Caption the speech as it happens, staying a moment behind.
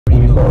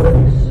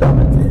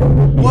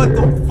What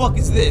the fuck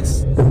is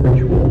this?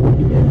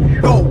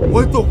 Yo,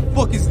 what the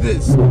fuck is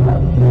this?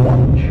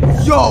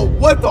 Yo,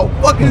 what the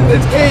fuck is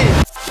this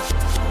game?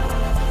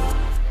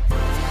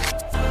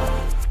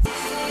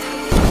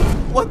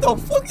 What the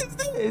fuck is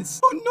this?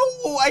 Oh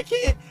no, I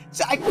can't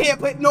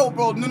play. No,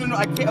 bro, no,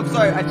 I can't. I'm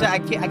sorry. I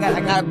can't. I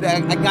gotta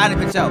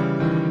bitch out.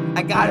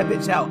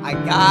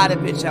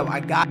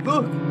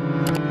 Look,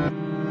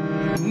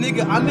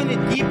 nigga, I'm in a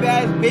deep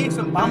ass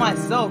basement by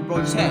myself,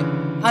 bro. Chat.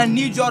 I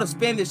need y'all to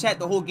spam the chat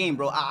the whole game,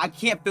 bro. I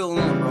can't feel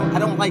alone, bro. I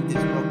don't like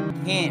this, bro. I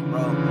can't,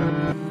 bro.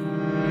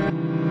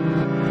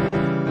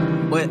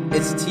 But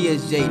it's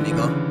TSJ,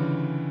 nigga.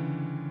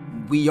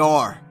 We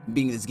are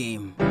beating this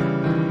game.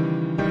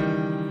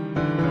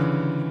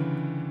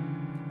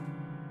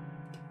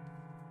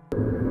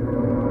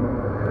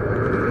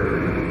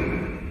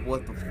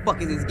 What the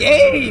fuck is this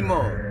game?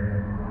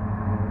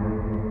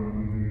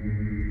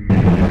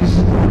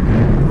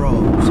 Bro,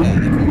 chat,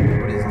 come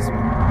on, what is this,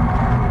 man?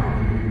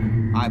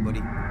 Hi,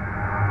 buddy.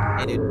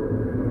 Hey, dude.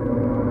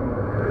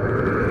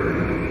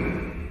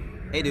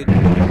 Hey, dude.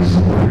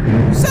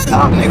 Shut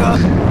up, nigga!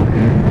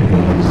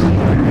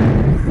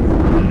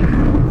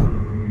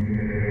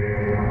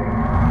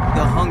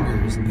 The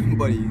hungers.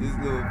 Buddy, this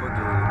little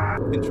fucking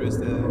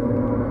Pinterest,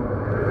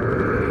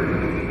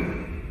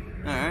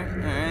 Alright,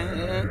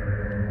 yeah.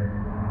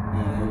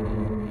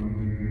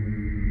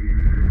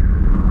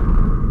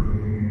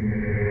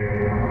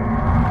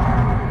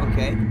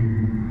 Okay.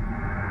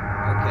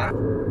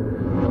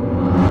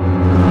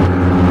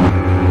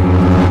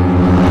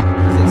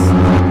 What's this?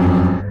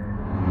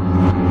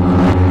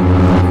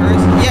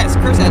 Curse? Yes,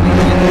 curse at me.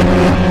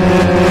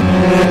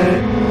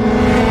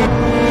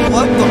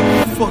 What the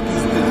fuck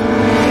is this?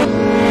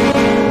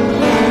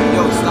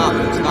 Yo, stop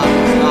it.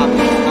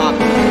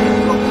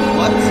 Bro,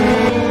 what?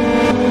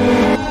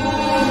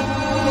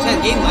 Is that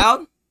game loud?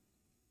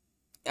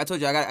 I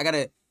told you, I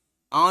gotta.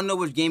 I don't know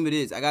which game it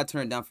is. I gotta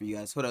turn it down for you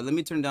guys. Hold on, let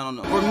me turn it down on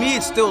the. For me,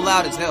 it's still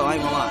loud as hell. I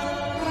ain't gonna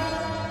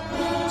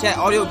lie. Chat,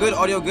 audio good.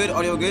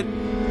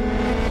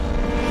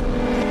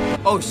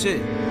 Oh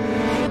shit.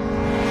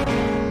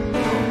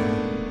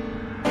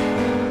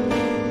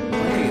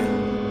 Nigga,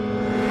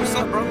 what's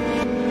up, bro?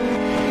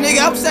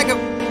 Nigga, I'm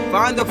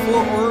find the 4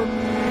 orb.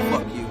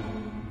 Fuck you.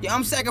 Yeah,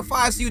 I'm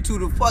sacrificing you to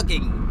the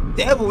fucking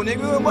devil,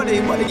 nigga. I'm about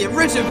to get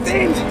rich and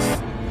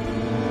famous.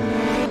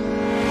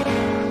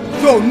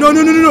 Yo, no,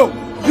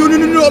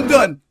 I'm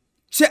done.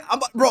 Chat, I'm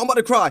about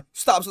to cry.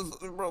 Stop,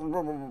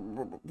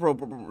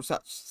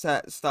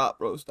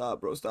 bro,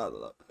 stop.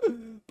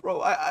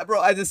 Bro,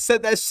 I just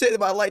said that shit and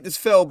my light just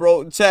fell,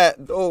 bro. Chat,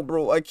 oh,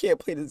 bro, I can't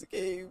play this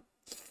game.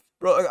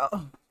 Bro.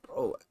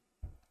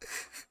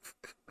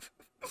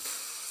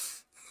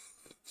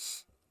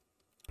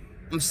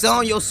 I'm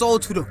selling your soul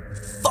to the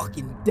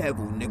fucking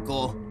devil,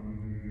 nigga.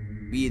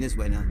 Be in this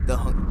way now.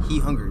 He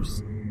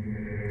hungers.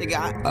 Nigga,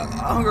 I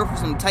hunger for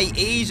some tight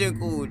Asian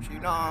food, you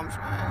know what I'm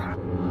saying?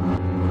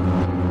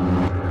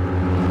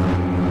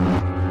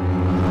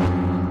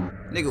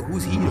 Nigga,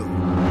 who's he though?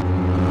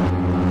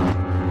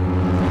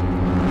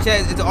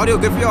 Chat, is the audio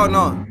good for y'all or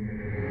no?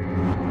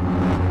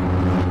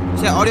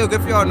 Chat, audio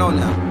good for y'all or no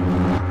now?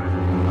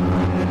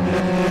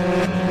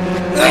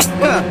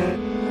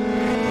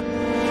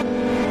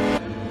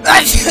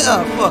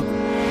 Fuck.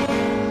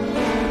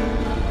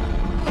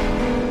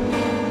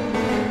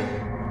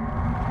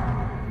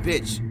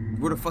 Bitch,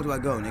 where the fuck do I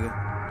go, nigga?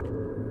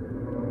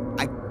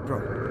 Bro,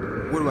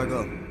 where do I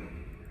go?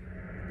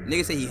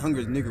 Nigga say he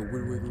hungers, nigga,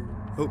 where do I go?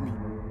 Help me.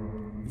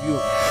 Yo,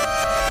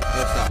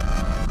 stop.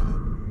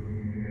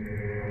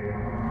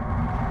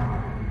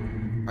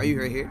 Are you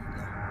right here?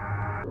 No.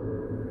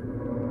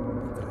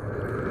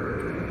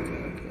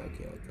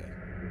 Okay.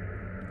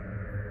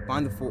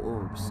 Find the 4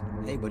 orbs.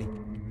 Hey, buddy.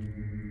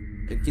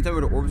 Can you tell me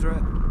where the orbs are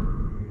at?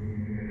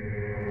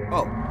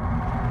 Oh.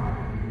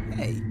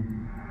 Hey,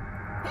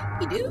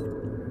 dude.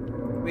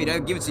 Wait, did I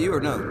give it to you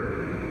or no?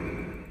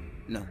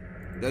 No.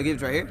 Did I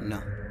give it right here? No.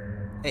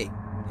 Hey,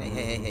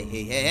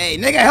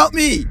 nigga, help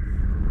me!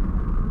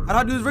 How do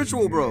I do this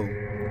ritual, bro?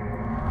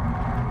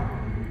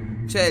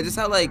 Chad, is this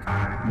how, like,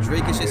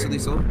 Drake and shit silly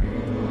soul?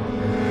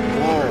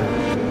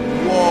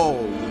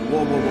 Whoa.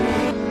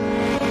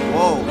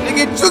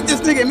 Nigga, juke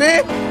this nigga,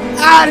 man!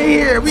 Out of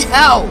here! We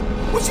out!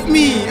 What you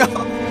mean?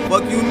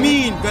 Fuck you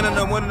mean? Gonna.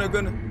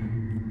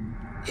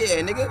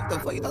 Yeah, nigga, what the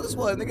fuck you thought this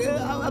was, nigga?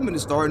 I'm in the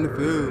start in the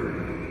field.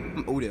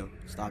 I'm Odell.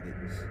 Stop it.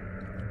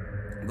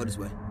 Go this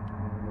way.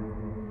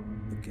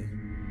 Okay.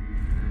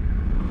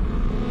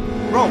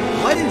 Bro,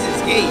 what is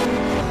this game?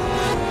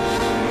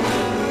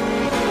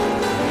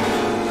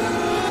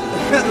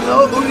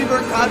 Lil Uzi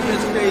Vert concert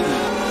is crazy.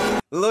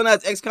 Lil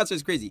Nas X concert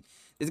is crazy.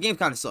 This game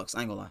kind of sucks. I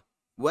ain't gonna lie.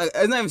 Well,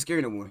 it's not even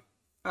scary no more.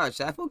 All right,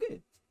 chat, I feel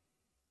good.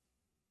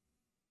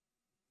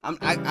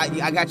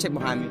 I gotta check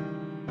behind me.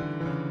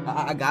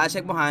 I gotta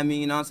check behind me.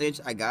 You know what I'm saying?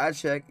 I gotta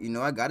check. You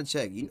know I gotta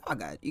check. I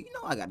gotta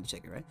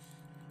check it, right?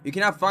 You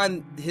cannot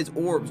find his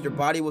orbs. Your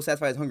body will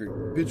satisfy his hunger.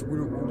 Bitch,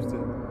 where the orbs at?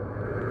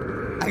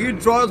 I can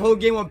draw this whole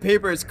game on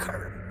paper. It's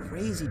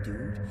crazy,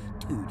 dude.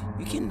 Dude,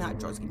 you cannot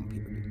draw this game on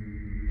paper,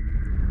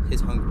 dude. His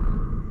hunger.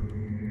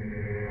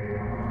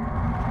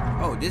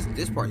 Oh,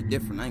 this part is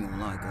different. I ain't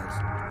gonna lie, guys.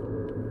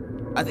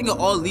 I think it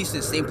all leads to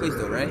the same place,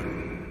 though, right?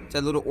 It's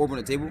that little orb on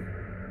the table.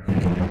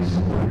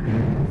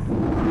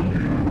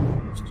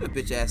 Shut your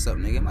bitch ass up,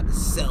 nigga. I'm about to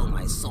sell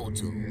my soul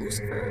to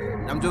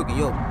Lucifer. I'm joking,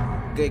 yo.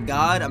 Good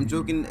God, I'm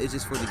joking. It's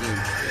just for the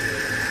game.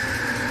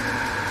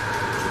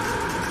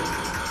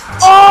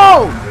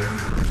 Oh!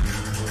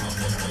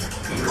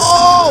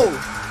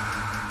 Oh!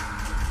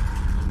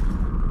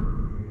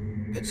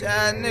 Bitch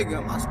ass nigga,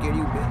 I'm not scared of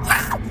you, bitch.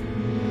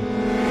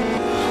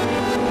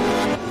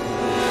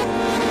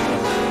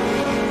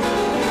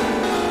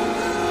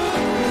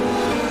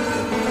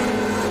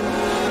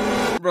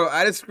 Bro,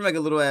 I just screamed like a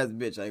little ass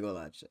bitch. I ain't gonna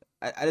lie.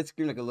 I just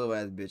screamed like a little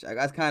ass bitch.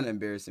 That's kind of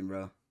embarrassing,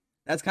 bro.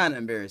 That's kind of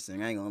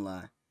embarrassing. I ain't gonna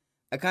lie.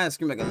 I kind of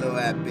screamed like a little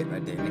ass bitch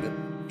right there, nigga.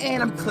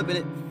 And I'm clipping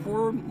it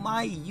for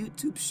my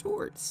YouTube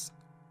shorts.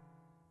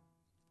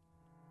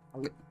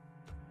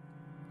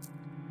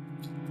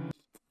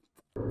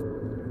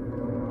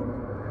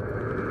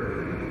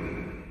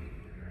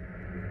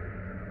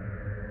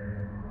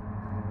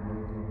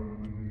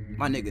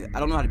 My nigga, I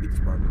don't know how to beat this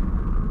part.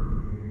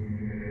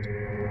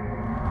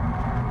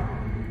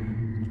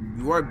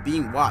 You are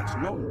being watched.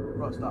 No,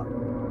 bro, stop.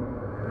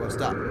 Bro,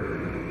 stop.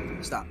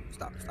 Stop.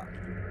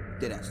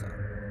 Deadass stop.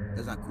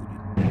 That's not cool, dude.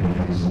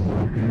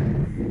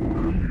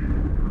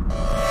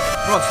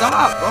 Bro,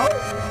 stop, bro.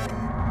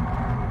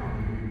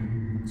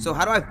 So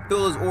how do I fill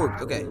those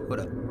orbs? Okay, hold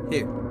up.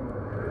 Here.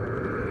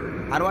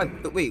 How do I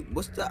fill? Wait,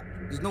 what's the?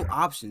 There's no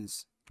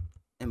options.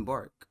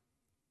 Embark.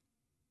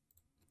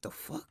 The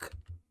fuck?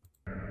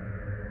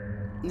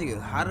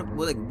 Nigga, how do?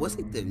 Well, like, what's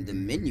like the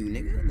menu,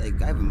 nigga?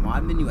 Like, I have a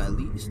mod menu at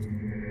least.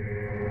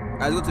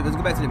 Alright, let's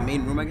go back to the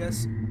main room, I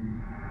guess.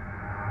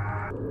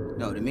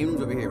 No, the main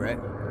room's over here, right?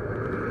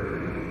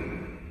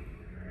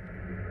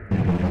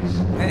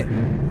 Hey.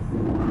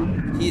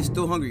 He is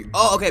still hungry.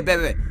 Oh, okay,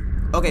 bet.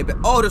 Okay, bet.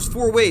 Oh, there's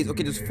 4 ways.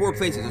 Okay, there's 4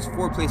 places.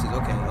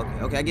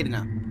 Okay, I get it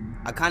now.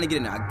 I kinda get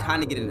it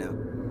now.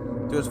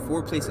 There's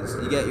 4 places.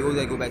 You always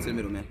gotta go back to the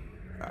middle, man.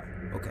 Alright,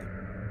 okay.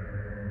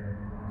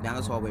 Down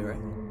this hallway,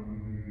 right?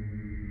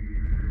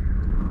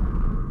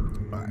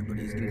 Alright, but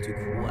he's getting too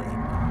quiet.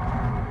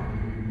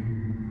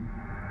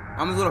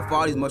 I'm just gonna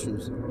follow these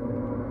mushrooms.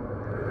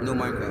 No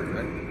Minecraft,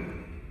 right?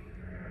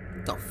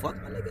 What the fuck,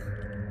 my nigga?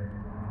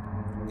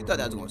 You thought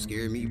that was gonna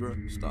scare me, bro?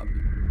 Stop it.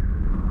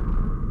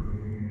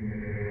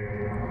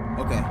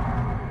 Okay.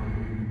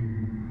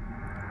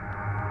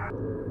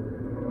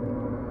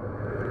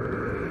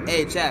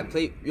 Hey, chat,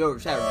 play. Yo,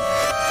 chat.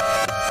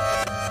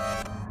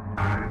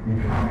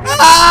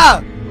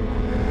 Ah!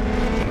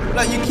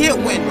 No, you can't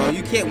win, bro.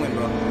 You can't win,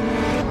 bro.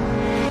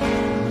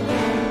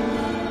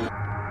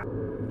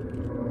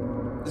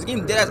 This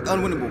game dead ass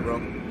unwinnable,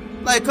 bro.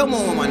 Like, come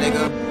on, my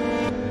nigga.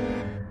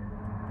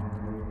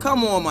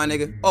 Come on, my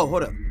nigga. Oh,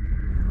 hold up.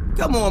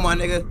 Come on, my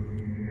nigga.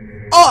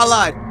 Oh, I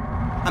lied.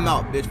 I'm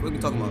out, bitch. What are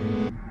you talking about?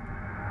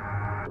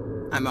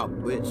 I'm out,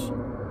 bitch.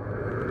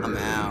 I'm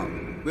out.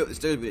 We up the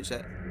stairs, bitch.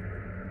 Chat.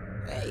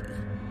 Hey.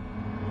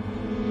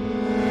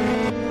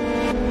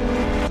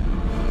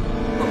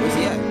 Oh, where's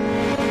he at?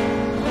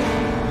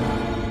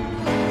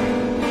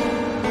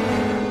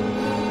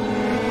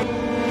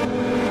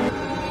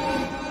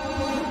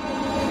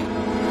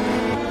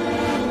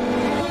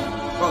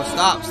 Bro,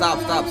 stop.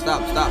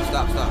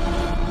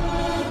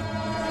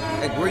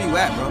 Like, where you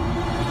at, bro?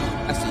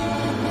 I see you.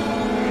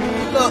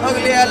 Little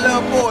ugly ass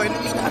little boy.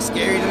 Nigga, not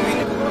scary to me,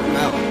 nigga. I'm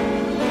out.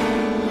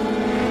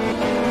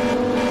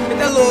 Hit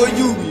that little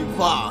Yugi.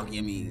 Fuck,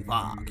 you mean.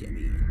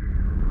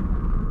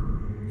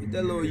 Hit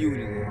that little Yugi,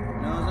 nigga. You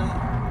know what I'm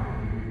saying?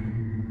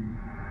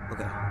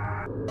 Okay.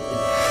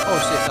 Oh,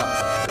 shit, stop.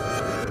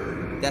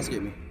 That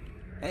scared me.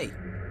 Hey,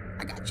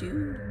 I got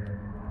you.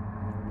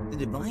 The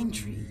divine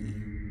tree.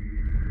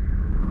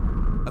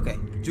 Okay,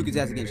 juke his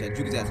ass again, chat.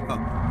 Juke his ass.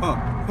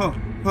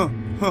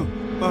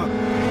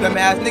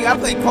 Dumbass nigga, I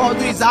played Call of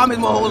Duty Zombies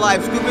my whole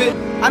life, stupid.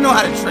 I know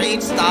how to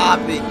trade. Stop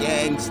it,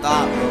 gang.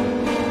 Stop, bro.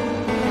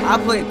 I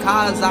played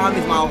Call of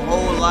Zombies my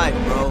whole life,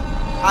 bro.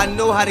 I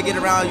know how to get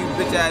around you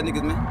bitch ass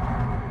niggas, man.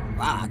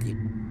 Fuck it.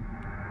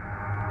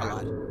 I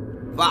lied.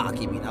 Fuck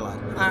it, I lied.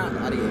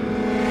 Out of here.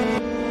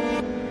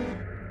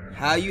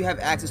 How you have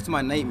access to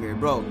my nightmare,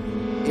 bro?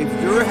 If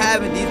you're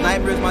having these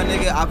nightmares, my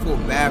nigga, I feel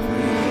bad for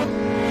you, bro.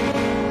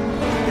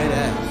 Dead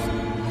ass.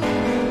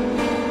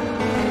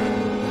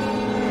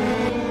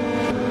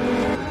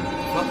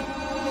 Fuck.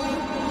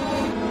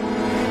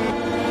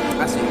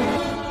 I see you.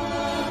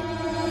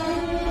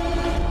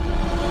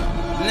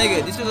 Nigga,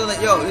 this is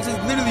like, yo, this is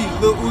literally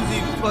Lil Uzi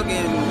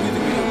fucking music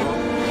video, bro.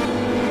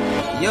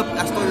 Yep,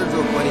 I stole your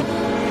joke, buddy.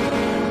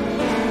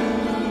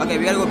 Okay,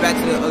 we gotta go back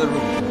to the other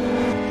room.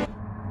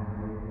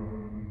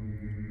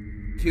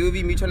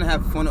 POV me trying to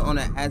have fun on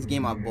an ass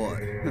game I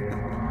bought.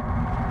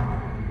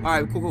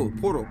 Alright, cool.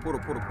 Portal.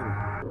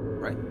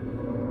 Right?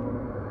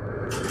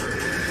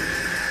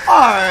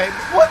 Alright,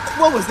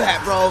 what was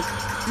that, bro?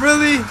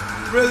 Really,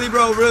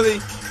 bro?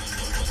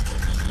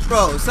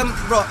 Bro,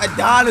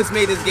 Adonis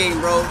made this game,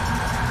 bro.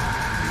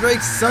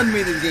 Drake's son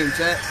made this game,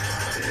 chat.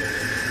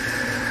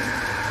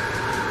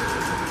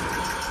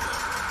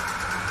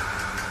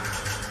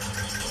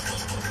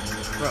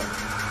 Bro.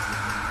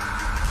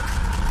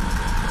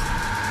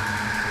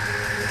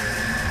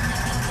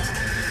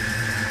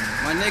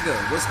 My nigga,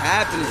 what's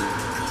happening?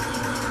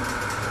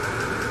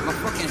 My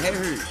fucking head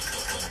hurts.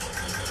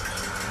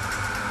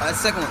 Alright,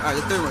 second one. Alright,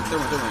 the third one.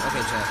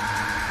 Okay, chat.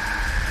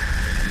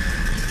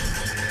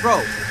 Bro,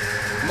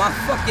 my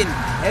fucking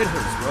head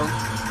hurts, bro.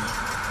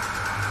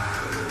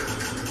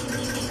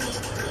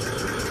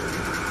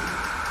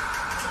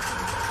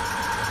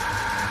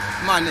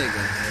 My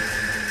nigga.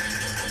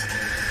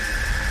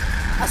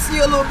 I see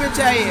a little bitch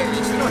out here.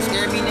 You don't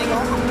scare me, nigga.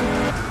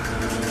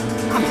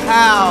 I'm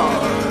how?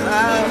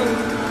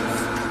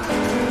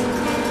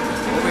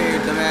 Over here,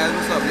 dumbass.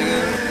 What's up, nigga?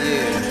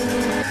 Yeah.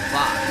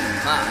 Bye.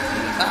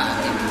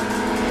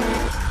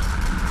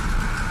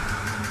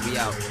 We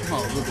out.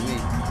 Oh, look at me.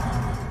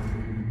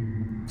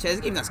 Chat,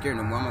 this game's not scary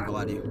no more. I'm not gonna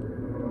lie to you.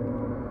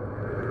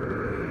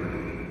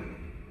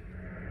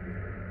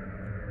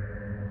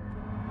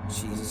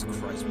 Jesus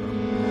Christ, bro.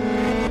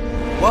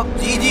 Well,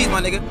 GG's,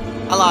 my nigga.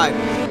 I lied.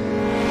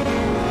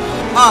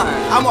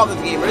 Alright, I'm off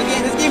this game, bro.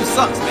 This game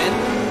sucks, man.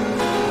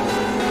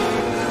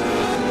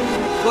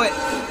 But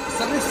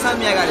something's telling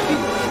me I gotta beat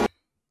it.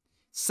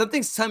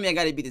 Something's telling me I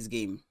gotta beat this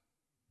game.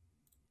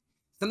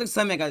 Something's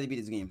telling me I gotta beat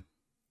this game.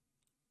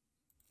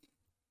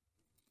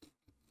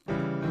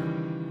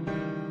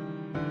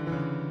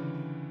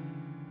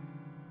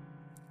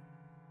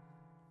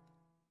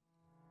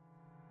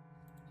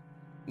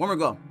 One more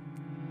go.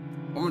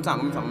 One more time.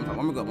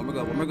 One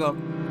more go.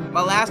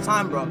 My last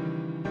time, bro.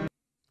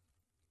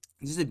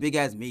 This is a big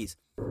ass maze.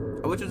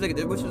 I wish there's like a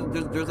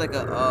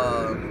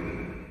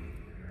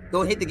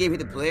don't hate the game, hit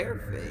the player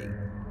thing.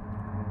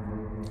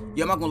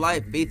 Yeah, I'm not gonna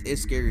lie, Faith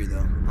is scary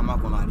though. I'm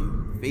not gonna lie to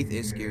you. Faith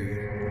is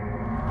scary.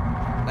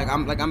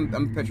 I'm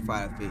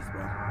petrified of Faith,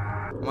 bro.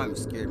 I'm not even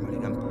scared, money.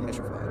 I'm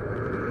petrified.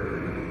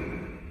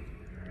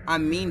 I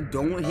mean,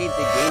 don't hate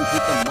the game,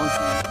 hit the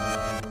monkey.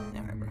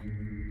 Alright, bro.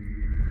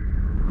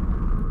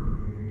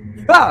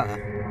 Ah!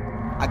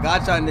 I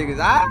got y'all niggas. I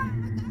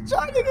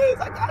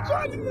got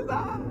y'all niggas.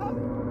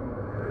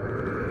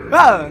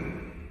 Ah!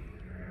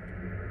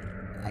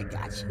 I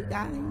got you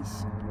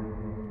guys.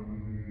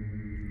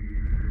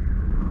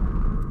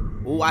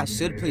 Oh, I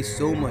should play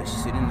so much,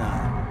 shouldn't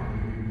I?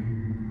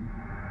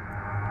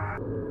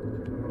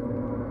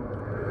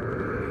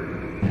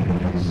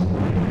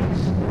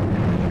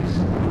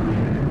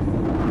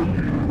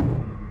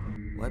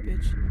 What,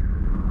 bitch?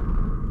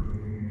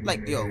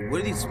 Like, yo,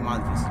 what are these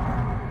smiley faces, bro?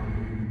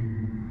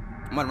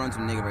 I'm about to run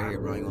some nigga right here,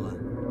 bro. I ain't gonna lie.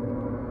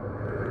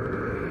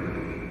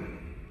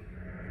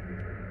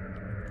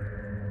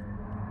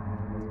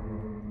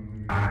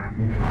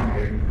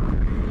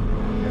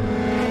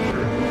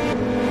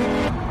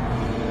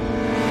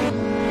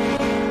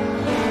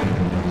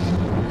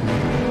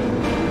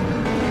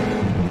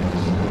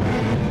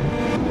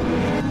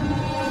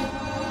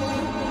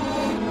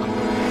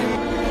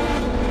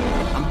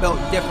 I'm built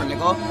different,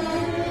 nigga.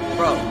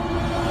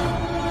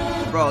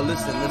 Bro,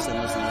 listen.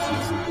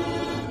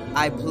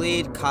 I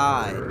played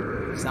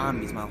COD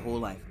Zombies my whole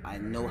life. I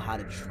know how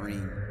to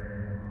train.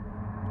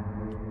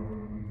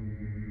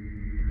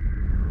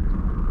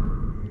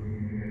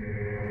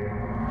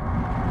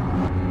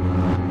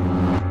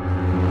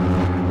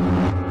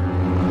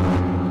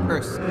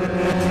 Curse.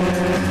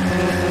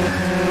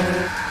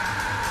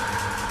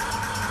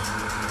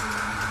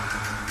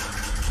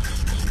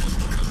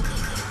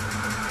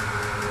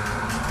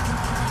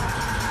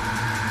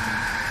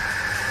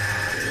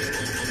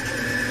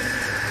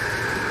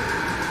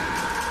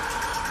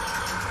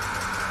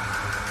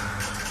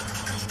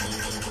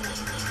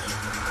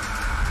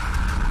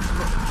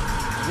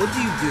 What do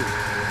you do?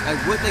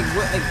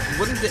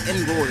 What is the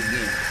end goal of this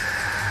game?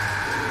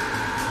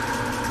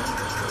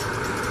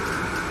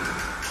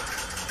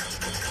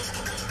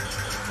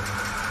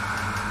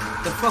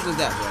 The fuck was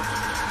that, bro?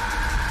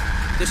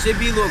 There should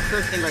be a little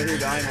curse thing right here,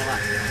 though. I ain't gonna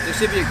lie. There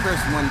should be a curse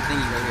one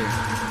thingy right here.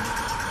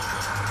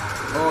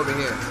 Over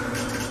here.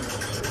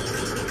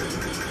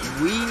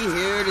 We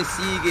here to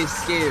see you get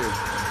scared.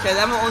 Okay,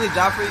 that's my only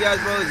job for you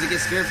guys, bro. Is to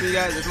get scared for you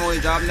guys. That's my only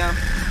job now.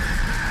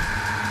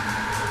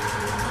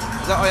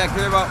 Is that all y'all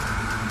care about?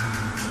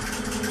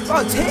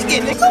 Bro, take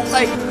it, nigga.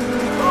 Like,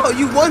 bro,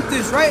 you want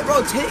this, right?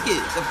 Bro, take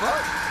it. The fuck?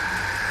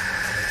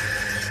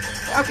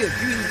 I'm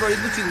confused, bro.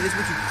 This is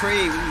what you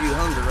crave when you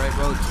hungry, right,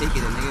 bro? Take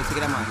it, nigga. Take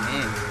it out of my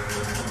hand.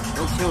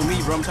 Don't kill me,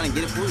 bro. I'm trying to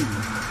get it for you.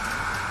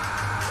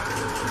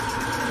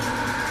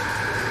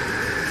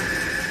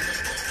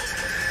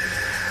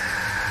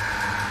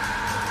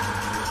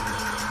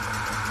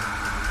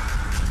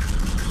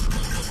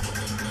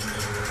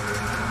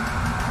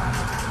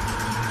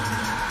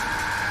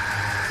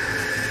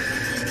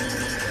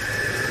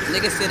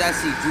 Nigga said I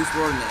see Juice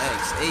WRLD in the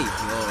X. Hey,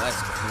 yo, that's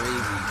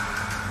crazy.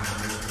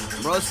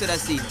 Bro said I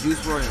see Juice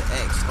WRLD in the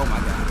X. Oh my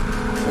god.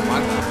 Oh my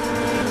god.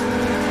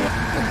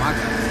 Oh my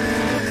god.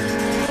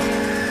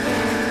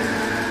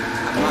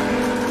 I'm not.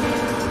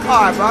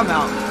 Alright, bro, I'm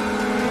out.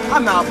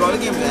 I'm out, bro.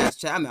 This game's ass,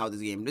 chat. I'm out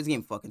this game. This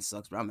game fucking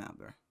sucks, bro. I'm out,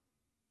 bro.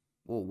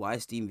 Whoa, why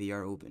is Steam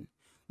VR open?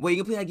 Wait,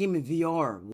 you can play that game in VR.